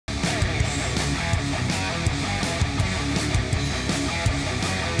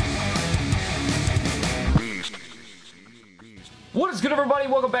What is good, everybody?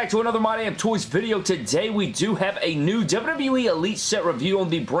 Welcome back to another My Damn Toys video. Today we do have a new WWE Elite set review on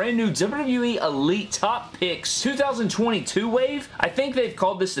the brand new WWE Elite Top Picks 2022 wave. I think they've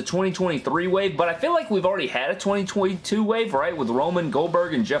called this the 2023 wave, but I feel like we've already had a 2022 wave, right? With Roman,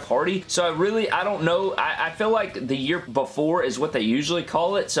 Goldberg, and Jeff Hardy. So I don't know. I feel like the year before is what they usually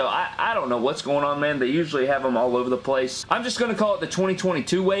call it. So I don't know what's going on, man. They usually have them all over the place. I'm just going to call it the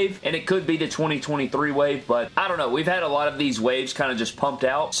 2022 wave, and it could be the 2023 wave, but I don't know. We've had a lot of these waves kind of just pumped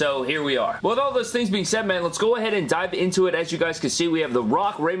out, so here we are. With all those things being said, man, let's go ahead and dive into it. As you guys can see, we have The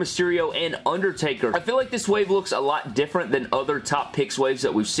Rock, Rey Mysterio, and Undertaker. I feel like this wave looks a lot different than other top picks waves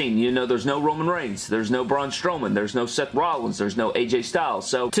that we've seen. You know, there's no Roman Reigns, there's no Braun Strowman, there's no Seth Rollins, there's no AJ Styles.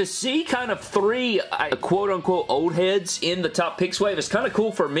 So to see kind of three quote-unquote old heads in the top picks wave is kind of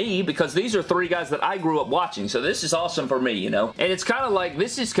cool for me, because these are three guys that I grew up watching, so this is awesome for me, you know? And it's kind of like,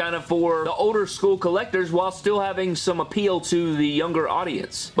 this is kind of for the older school collectors while still having some appeal to the younger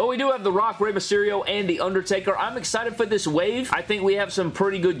audience. But we do have The Rock, Rey Mysterio, and The Undertaker. I'm excited for this wave. I think we have some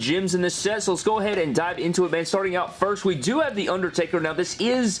pretty good gems in this set, so let's go ahead and dive into it, man. Starting out first, we do have The Undertaker. Now, this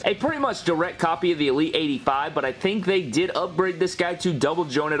is a pretty much direct copy of the Elite 85, but I think they did upgrade this guy to double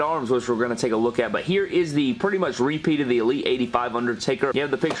jointed arms, which we're going to take a look at. But here is the pretty much repeat of the Elite 85 Undertaker. You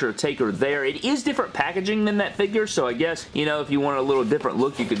have the picture of Taker there. It is different packaging than that figure, so I guess, you know, if you want a little different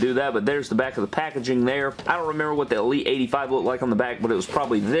look, you could do that, but there's the back of the packaging there. I don't remember what the Elite 85 looked like on the back, but it was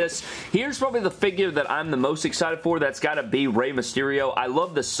probably this. Here's probably the figure that I'm the most excited for. That's got to be Rey Mysterio. I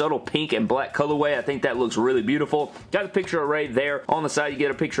love the subtle pink and black colorway. I think that looks really beautiful. Got a picture of Rey there. On the side, you get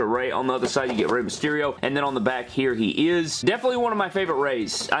a picture of Rey. On the other side, you get Rey Mysterio. And then on the back here, he is. Definitely one of my favorite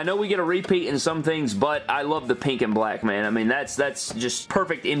Reys. I know we get a repeat in some things, but I love the pink and black, man. I mean, that's just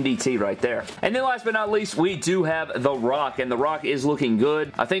perfect MDT right there. And then last but not least, we do have The Rock, and The Rock is looking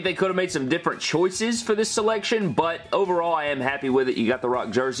good. I think they could have made some different choices for this selection, but overall, I am happy with it. You got The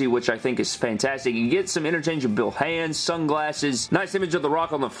Rock jersey, which I think is fantastic. You get some interchangeable hands, sunglasses, nice image of The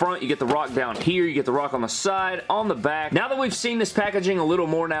Rock on the front. You get The Rock down here. You get The Rock on the side, on the back. Now that we've seen this packaging a little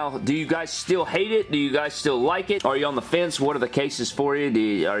more now, do you guys still hate it? Do you guys still like it? Are you on the fence? What are the cases for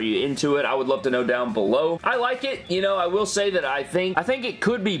you? Are you into it? I would love to know down below. I like it. You know, I will say that I think it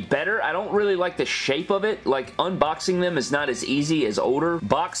could be better. I don't really like the shape of it. Like, unboxing them is not as easy as older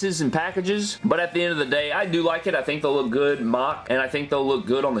boxes and packages, but at the end of the day, I do like it. I think they'll look good mock, and I think they'll look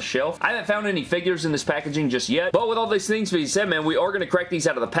good on the shelf. I haven't found any figures in this packaging just yet, but with all these things being said, man, we are going to crack these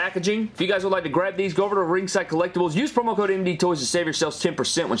out of the packaging. If you guys would like to grab these, go over to Ringside Collectibles, use promo code MDTOYS to save yourselves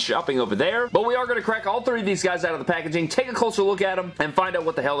 10% when shopping over there. But we are going to crack all three of these guys out of the packaging, take a closer look at them, and find out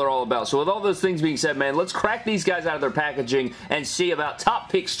what the hell they're all about. So with all those things being said, man, let's crack these guys out of their packaging and see about Top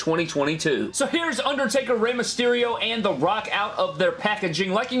Picks 2022. So here's Undertaker, Rey Mysterio, and The Rock out of their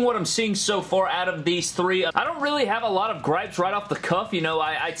packaging. Liking what I'm seeing so far out of these three. I don't really have a lot of gripes right off the cuff. You know,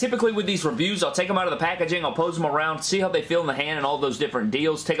 I typically with these reviews, I'll take them out of the packaging, I'll pose them around, see how they feel in the hand and all those different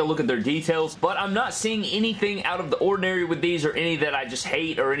deals, take a look at their details, but I'm not seeing anything out of the ordinary with these or any that I just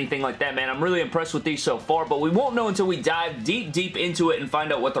hate or anything like that, man. I'm really impressed with these so far, but we won't know until we dive deep into it and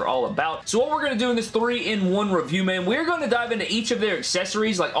find out what they're all about. So what we're going to do in this 3-in-1 review, man, we're going to dive into each of their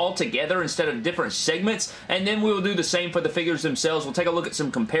accessories, like all together instead of different segments, and then we will do the same for the figures themselves. We'll take a look at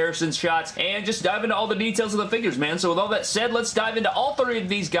some comparison shots and just dive into all the details of the figures, man. So with all that said, let's dive into all three of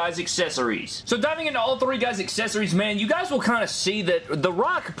these guys' accessories. So diving into all three guys' accessories, man, you guys will kind of see that The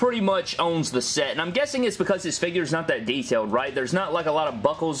Rock pretty much owns the set, and I'm guessing it's because his figure's not that detailed, right? There's not like a lot of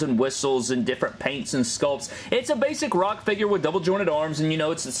buckles and whistles and different paints and sculpts. It's a basic Rock figure with double jointed arms, and you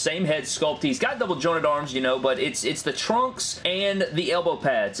know, it's the same head sculpt. He's got double jointed arms, you know, but it's the trunks and the elbow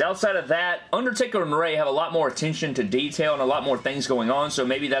pads. Outside of that, Undertaker and Rey have a lot more attention to detail and a lot more things going on, so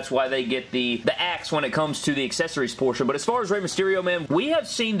maybe that's why they get the axe when it comes to the accessories portion. But as far as Rey Mysterio, man, we have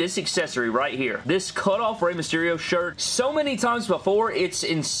seen this accessory right here. This cut-off Rey Mysterio shirt so many times before, it's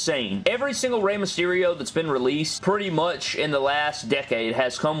insane. Every single Rey Mysterio that's been released pretty much in the last decade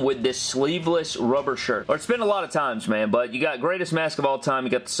has come with this sleeveless rubber shirt. Or it's been a lot of times, man, but you got Greatest Mask of All Time,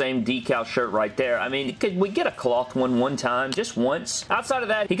 you got the same decal shirt right there. I mean, could we get a cloth one time? Just once? Outside of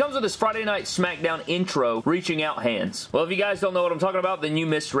that, he comes with his Friday Night SmackDown intro, reaching out hands. Well, if you guys don't know what I'm talking about, then you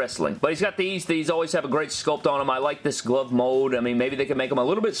missed wrestling. But he's got these. These always have a great sculpt on them. I like this glove mold. I mean, maybe they could make them a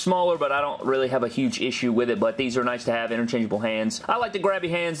little bit smaller, but I don't really have a huge issue with it. But these are nice to have, interchangeable hands. I like the grabby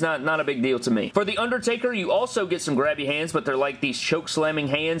hands, not a big deal to me. For the Undertaker, you also get some grabby hands, but they're like these choke slamming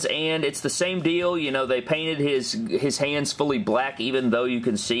hands, and it's the same deal. You know, they painted his hands fully black, even though you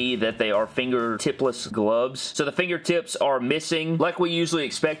can see that they are fingertipless gloves. So the fingertips are missing, like we usually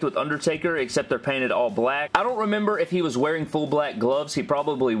expect with Undertaker, except they're painted all black. I don't remember if he was wearing full black gloves. He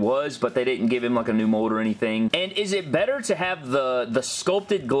probably was, but they didn't give him like a new mold or anything. And is it better better to have the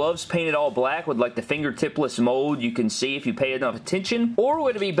sculpted gloves painted all black with like the fingertipless mold you can see if you pay enough attention, or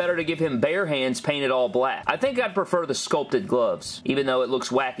would it be better to give him bare hands painted all black? I think I'd prefer the sculpted gloves, even though it looks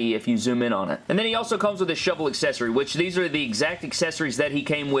wacky if you zoom in on it. And then he also comes with a shovel accessory, which these are the exact accessories that he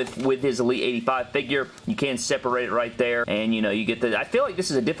came with his Elite 85 figure. You can separate it right there, and you know, you get the, I feel like this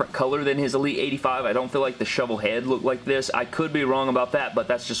is a different color than his Elite 85. I don't feel like the shovel head looked like this. I could be wrong about that, but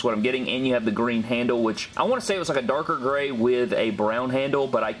that's just what I'm getting. And you have the green handle, which I want to say it was like a darker gray with a brown handle,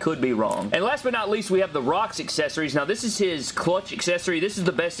 but I could be wrong. And last but not least, we have the Rock's accessories. Now, this is his clutch accessory. This is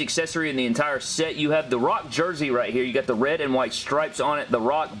the best accessory in the entire set. You have the Rock jersey right here. You got the red and white stripes on it, the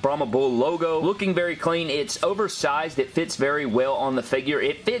Rock Brahma Bull logo. Looking very clean. It's oversized. It fits very well on the figure.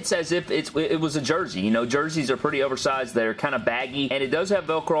 It fits as if it was a jersey. You know, jerseys are pretty oversized. They're kind of baggy, and it does have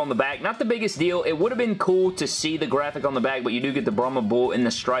Velcro on the back. Not the biggest deal. It would have been cool to see the graphic on the back, but you do get the Brahma Bull and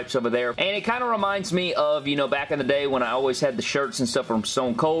the stripes over there. And it kind of reminds me of, you know, back in the day when I always had the shirts and stuff from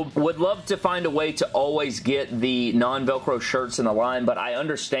Stone Cold. Would love to find a way to always get the non-Velcro shirts in the line, but I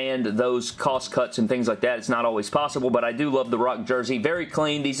understand those cost cuts and things like that. It's not always possible, but I do love the Rock jersey. Very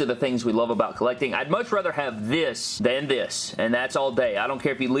clean. These are the things we love about collecting. I'd much rather have this than this, and that's all day. I don't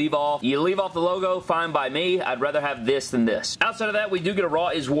care if you leave off the logo, fine by me. I'd rather have this than this. Outside of that, we do get a Raw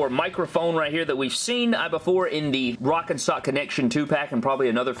is War microphone right here that we've seen before in the Rock and Sock Connection 2-pack and probably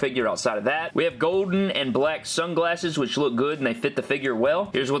another figure outside of that. We have golden and black sunglasses, which look good and they fit the figure well.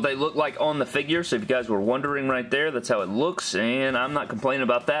 Here's what they look like on the figure, so if you guys were wondering right there, that's how it looks, and I'm not complaining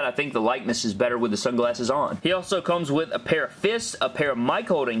about that. I think the likeness is better with the sunglasses on. He also comes with a pair of fists, a pair of mic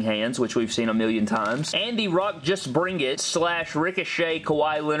holding hands, which we've seen a million times, and the Rock Just Bring It / Ricochet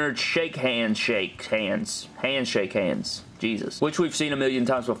Kawhi Leonard shake hands. Jesus. Which we've seen a million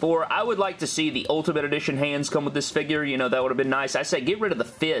times before. I would like to see the Ultimate Edition hands come with this figure. You know, that would have been nice. I say get rid of the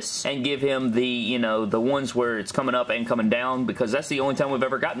fists and give him the, you know, the ones where it's coming up and coming down, because that's the only time we've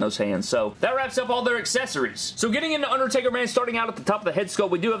ever gotten those hands. So that wraps up all their accessories. So getting into Undertaker, man, starting out at the top of the head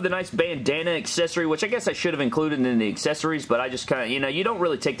sculpt, we do have the nice bandana accessory, which I guess I should have included in the accessories, but I just kind of, you know, you don't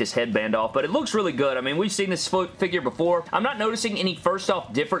really take this headband off, but it looks really good. I mean, we've seen this figure before. I'm not noticing any first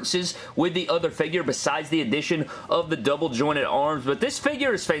off differences with the other figure besides the addition of the double jointed arms, but this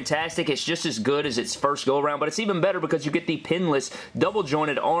figure is fantastic. It's just as good as its first go around, but it's even better because you get the pinless double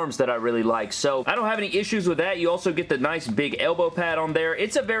jointed arms that I really like. So I don't have any issues with that. You also get the nice big elbow pad on there.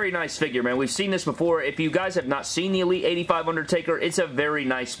 It's a very nice figure, man. We've seen this before. If you guys have not seen the Elite 85 Undertaker, it's a very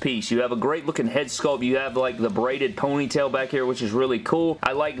nice piece. You have a great looking head sculpt. You have like the braided ponytail back here, which is really cool.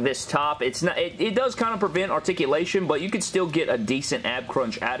 I like this top. It's not, it does kind of prevent articulation, but you can still get a decent ab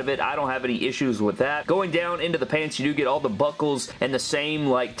crunch out of it. I don't have any issues with that. Going down into the pants, you do get all the buckles and the same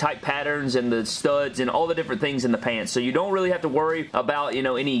like type patterns and the studs and all the different things in the pants. So you don't really have to worry about, you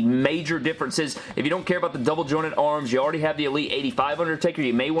know, any major differences. If you don't care about the double jointed arms, you already have the Elite 85 Undertaker.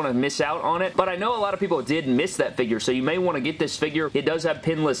 You may want to miss out on it, but I know a lot of people did miss that figure, so you may want to get this figure. It does have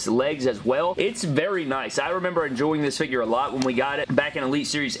pinless legs as well. It's very nice. I remember enjoying this figure a lot when we got it back in Elite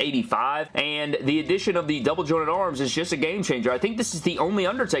Series 85, and the addition of the double jointed arms is just a game changer. I think this is the only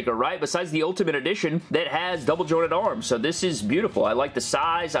Undertaker, right, besides the Ultimate Edition that has double jointed arms. So this is beautiful. I like the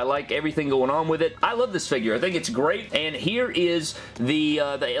size. I like everything going on with it. I love this figure. I think it's great. And here is the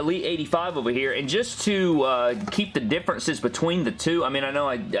Elite 85 over here. And just to keep the differences between the two, I mean, I know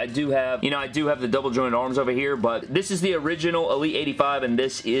I do have, you know, I do have the double jointed arms over here, but this is the original Elite 85 and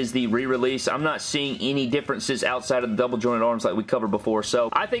this is the re-release. I'm not seeing any differences outside of the double jointed arms like we covered before. So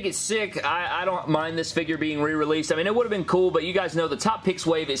I think it's sick. I don't mind this figure being re-released. I mean, it would have been cool, but you guys know the Top Picks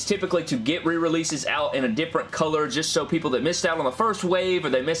wave is typically to get re-releases out in a different color, just so people that missed out on the first wave or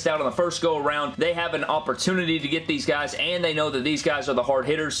they missed out on the first go around, they have an opportunity to get these guys, and they know that these guys are the hard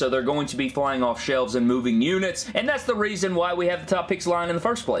hitters, so they're going to be flying off shelves and moving units, and that's the reason why we have the Top Picks line in the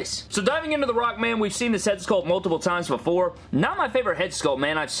first place. So diving into the Rock, man, we've seen this head sculpt multiple times before. Not my favorite head sculpt,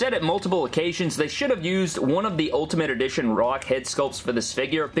 man. I've said it multiple occasions. They should have used one of the Ultimate Edition Rock head sculpts for this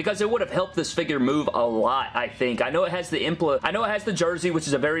figure, because it would have helped this figure move a lot, I think. I know it has the jersey, which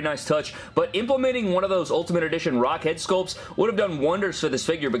is a very nice touch, but implementing one of those Ultimate Edition Rock head sculpts would have done wonders for this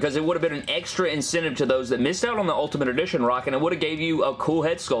figure, because it would have been an extra incentive to those that missed out on the Ultimate Edition Rock, and it would have gave you a cool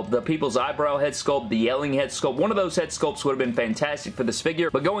head sculpt. The People's Eyebrow head sculpt, the Yelling head sculpt, one of those head sculpts would have been fantastic for this figure.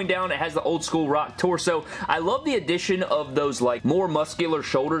 But going down, it has the old school Rock torso. I love the addition of those like more muscular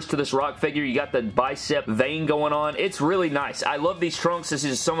shoulders to this Rock figure. You got the bicep vein going on. It's really nice. I love these trunks. This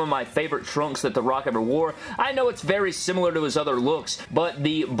is some of my favorite trunks that The Rock ever wore. I know it's very similar to his other looks, but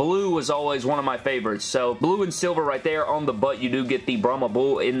the blue was always one of my favorites. So blue and silver right there. On the butt, you do get the Brahma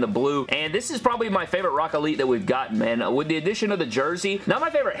Bull in the blue, and this is probably my favorite Rock Elite that we've gotten, man. With the addition of the jersey, not my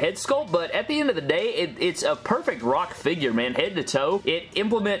favorite head sculpt, but at the end of the day, it's a perfect Rock figure, man. Head to toe, it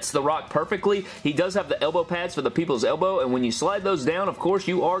implements the Rock perfectly. He does have the elbow pads for the people's elbow, and when you slide those down, of course,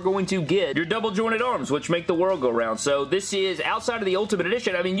 you are going to get your double jointed arms, which make the world go round. So this is outside of the Ultimate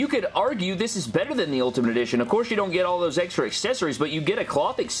Edition. I mean, you could argue this is better than the Ultimate Edition. Of course, you don't get all those extra accessories, but you get a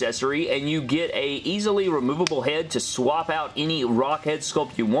cloth accessory, and you get a easily removable head to swap out any Rock head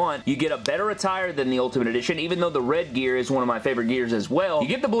sculpt you want. You get a better attire than the Ultimate Edition, even though the red gear is one of my favorite gears as well. You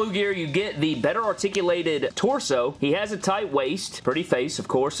get the blue gear, you get the better articulated torso. He has a tight waist, pretty face, of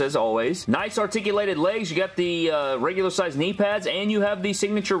course, as always. Nice articulated legs. You got the regular size knee pads, and you have the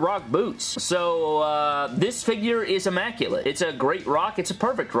signature Rock boots. So this figure is immaculate. It's a great Rock. It's a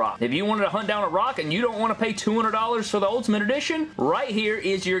perfect Rock. If you wanted to hunt down a Rock and you don't want to pay $200 for the Ultimate Edition, right here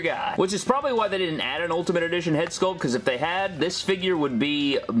is your guy. Which is probably why they didn't add an Ultimate Edition head sculpt, because if they had, this figure would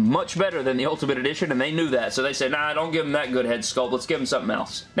be much better than the Ultimate Edition, and they knew that. So they said, nah, don't give him that good head sculpt. Let's give him something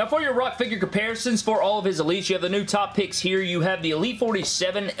else. Now, for your Rock figure comparisons for all of his Elites, you have the new top picks here. You have the Elite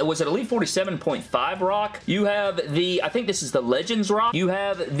 47. Was it Elite 47.5 Rock? You have the, I think this is the Legends Rock. You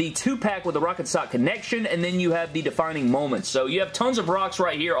have the 2-pack with the Rock and Sock connection, and then you have the Defining Moments. So you have tons of Rocks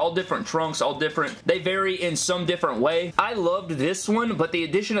right here, all different trunks, all different. They vary in some different way. I loved this one, but the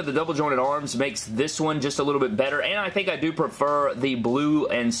addition of the double jointed arms makes this one just a little bit better, and I think I do prefer the blue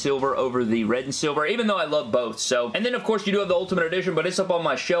and silver over the red and silver, even though I love both. So, and then of course you do have the Ultimate Edition, but it's up on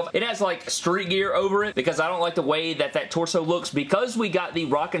my shelf. It has like street gear over it because I don't like the way that torso looks. Because we got the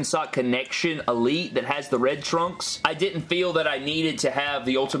Rock and Sock Connection Elite that has the red trunks, I didn't feel that I needed to have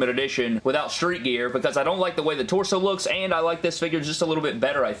the Ultimate Edition without street gear because I don't like the way the torso looks, and I like this figure just a little bit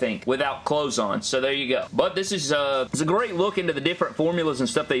better, I think, without clothes on. So there you go. But this is it's a great look into the different formulas and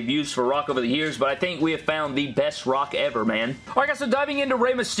stuff they've used for Rock over the years, but I think we have found the best Rock ever, man. Alright guys, so diving into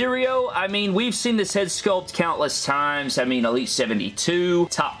Rey Mysterio, I mean, we've seen this head sculpt countless times. I mean, Elite 72,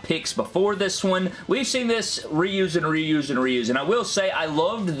 top picks before this one. We've seen this reused and reused and reused, and I will say I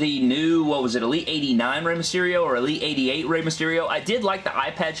loved the new, what was it, Elite 89 Rey Mysterio or Elite 88 Rey Mysterio. I did like the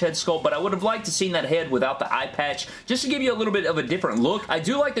eye patch head sculpt, but I would have liked to seen that head without the eye patch, just to give you a little bit of a different look. I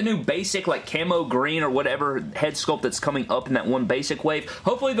do like the new basic, like camo green or whatever head sculpt that's coming up in that one basic wave.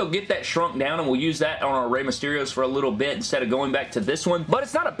 Hopefully they'll get that shrunk down and we'll use that on our Rey Mysterios for a little bit instead of going back to this one. But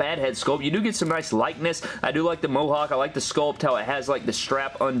it's not a bad head sculpt. You do get some nice likeness. I do like the mohawk. I like the sculpt, how it has like the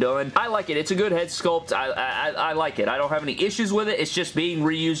strap undone. I like it. It's a good head sculpt. I like it. I don't have any issues with it. It's just being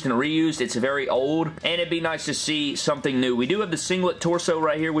reused and reused. It's very old, and it'd be nice to see something new. We do have the singlet torso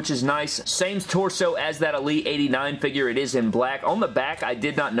right here, which is nice. Same torso as that Elite 89 figure. It is in black. On the back, I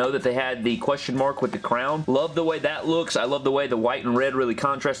did not know that they had the question mark with the crown. Love the way that looks. I love the way the white and red really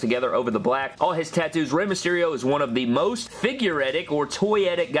contrast together over the black. All his tattoos. Rey Mysterio is one of the most figuretic or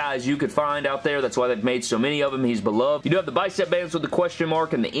toyetic guys you could find out there. That's why they've made so many of them. He's beloved. You do have the bicep bands with the question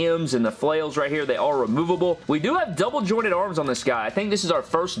mark and the M's and the flails right here. They are removable. We do have double jointed arms on this guy. I think this is our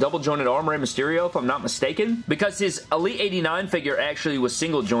first double jointed arm Rey Mysterio, if I'm not mistaken, because his Elite 89 figure actually was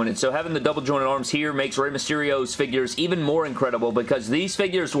single jointed. So having the double jointed arms here makes Rey Mysterio's figures even more incredible, because these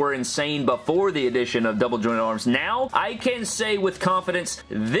figures were insane before the addition of double jointed arms. Now, I can say with confidence,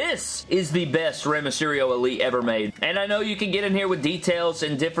 this is the best Rey Mysterio Elite ever made. And I know you can get in here with details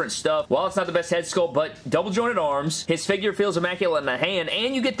and different stuff. While it's not the best head sculpt, but double jointed arms, his figure feels immaculate in the hand,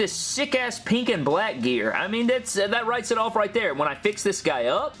 and you get this sick-ass pink and black gear. I mean, that writes it off right there. When I fix this guy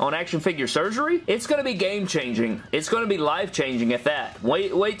up on Action Figure Surgery, it's going to be game-changing. It's going to be life-changing at that.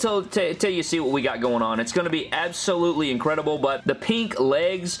 Wait till you see what we got going on. It's going to be absolutely incredible, but the pink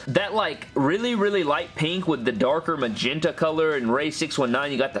legs, that like really, really light pink with the darker magenta color, and Rey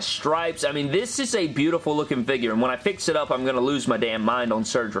 619, you got the stripes. I mean, this is a beautiful looking figure, and when I fix it up, I'm going to lose my damn mind on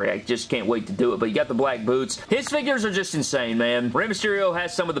surgery. I just can't wait to do it, but you got the black boots. His figures are just insane, man. Rey Mysterio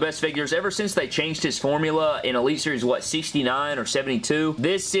has some of the best figures ever since they changed his formula in Elite Series, what, 69 or 72?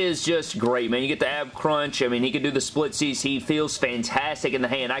 This is just great, man. You get the ab crunch. I mean, he can do the splitsies. He feels fantastic in the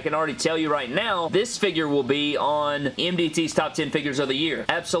hand. I can already tell you right now, this figure will be on MDT's top 10 figures of the year.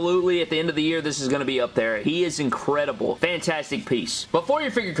 Absolutely, at the end of the year, this is going to be up there. He is incredible. Fantastic piece. But for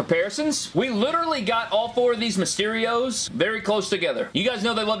your figure comparisons, we literally got all four of these Mysterios very close together. You guys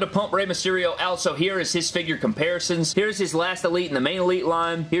know they love to pump Rey Mysterio out, so here is his figure comparisons. Here's his last Elite in the main Elite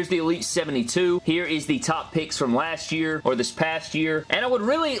line. Here's the Elite 72. Here is the top picks from last year, or this past year. And I would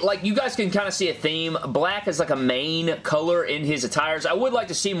really, like, you guys can kind of see a theme. Black is like a main color in his attires. I would like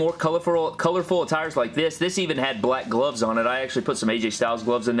to see more colorful attires like this. This even had black gloves on it. I actually put some AJ Styles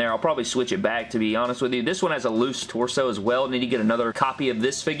gloves in there. I'll probably switch it back, to be honest with you. This one has a loose torso as well. Need to get another copy of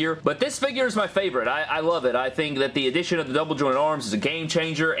this figure. But this figure is my favorite. I love it. I think that the addition of the double jointed arms is a game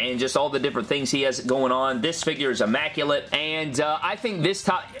changer, and just all the different things he has going on. This figure is immaculate, and I think this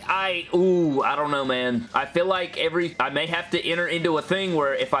top, I don't know, man. I feel like I may have to enter into a thing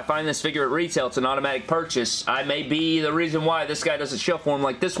where if I find this figure at retail, it's an automatic purchase. I may be the reason why this guy doesn't shelf form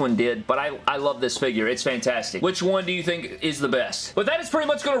like this one did, but I love this figure. It's fantastic. Which one do you think is the best? But that is pretty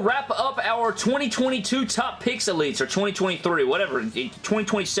much going to wrap up our 2022 Top Picks Elites, or 2023, whatever,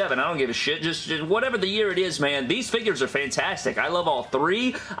 2027, I don't give a shit. Just whatever the year it is, man. These figures are fantastic. I love all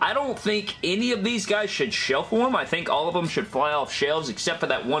three. I don't think any of these guys should shelf form. I think all of them should fly off shelves, except for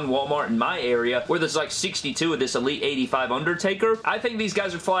that one Walmart in my area where there's like 62 of this Elite 85 Undertaker. I think these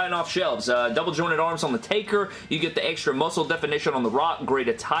guys are flying off shelves. Double jointed arms on the Taker. You get the extra muscle definition on the Rock. Great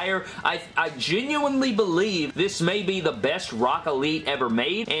attire. I genuinely believe this may be the best Rock Elite ever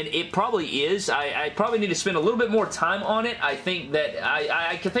made, and it probably is. I probably need to spend a little bit more time on it. I think that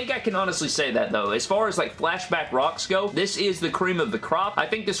I think I can honestly say that, though. As far as like flashback Rocks go, this is the cream of the crop. I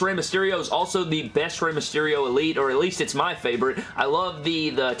think this Rey Mysterio is also the best Rey Mysterio Elite, or at least it's my favorite. I love the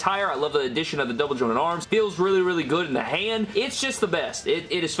attire. I love the addition of the double jointed arms. Feels really, really good in the hand. It's just the best.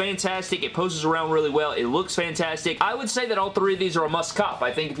 It is fantastic. It poses around really well. It looks fantastic. I would say that all three of these are a must cop.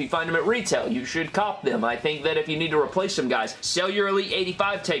 I think if you find them at retail, you should cop them. I think that if you need to replace some guys, sell your Elite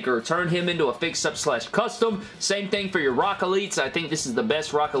 85 Taker, turn him into a fix-up / custom. Same thing for your Rock Elites. I think this is the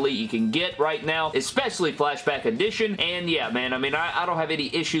best Rock Elite you can get right now, especially Flashback Edition. And yeah, man, I mean, I don't have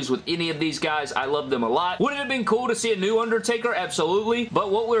any issues with any of these guys. I love them a lot. Would it have been cool to see a new Undertaker? Absolutely.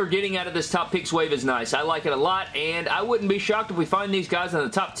 But what we're getting out of this Top Picks wave is nice. I like it a lot, and I wouldn't be shocked if we find these guys in the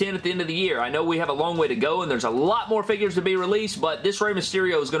top 10 at the end of the year. I know we have a long way to go, and there's a lot more figures to be released, but this Rey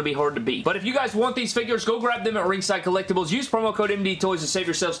Mysterio is going to be hard to beat. But if you guys want these figures, go grab them at Ringside Collectibles. Use promo code MDTOYS to save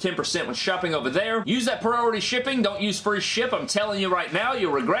yourselves 10% when shopping over there. Use that priority shipping. Don't use free ship. I'm telling you right now,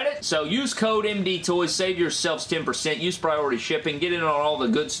 you'll regret it. So use code MDTOYS, save yourselves 10%. Use priority shipping. Get in on all the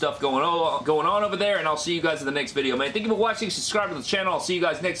good stuff going on over there, and I'll see you guys in the next video, man. Thank you for watching. Subscribe to the channel. I'll see you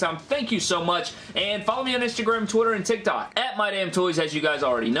guys next time. Thank you so much, and follow me on Instagram, Twitter, and TikTok at MyDamnToys, as you guys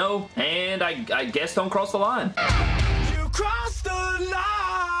already know, and I guess don't cross the line. You crossed the line.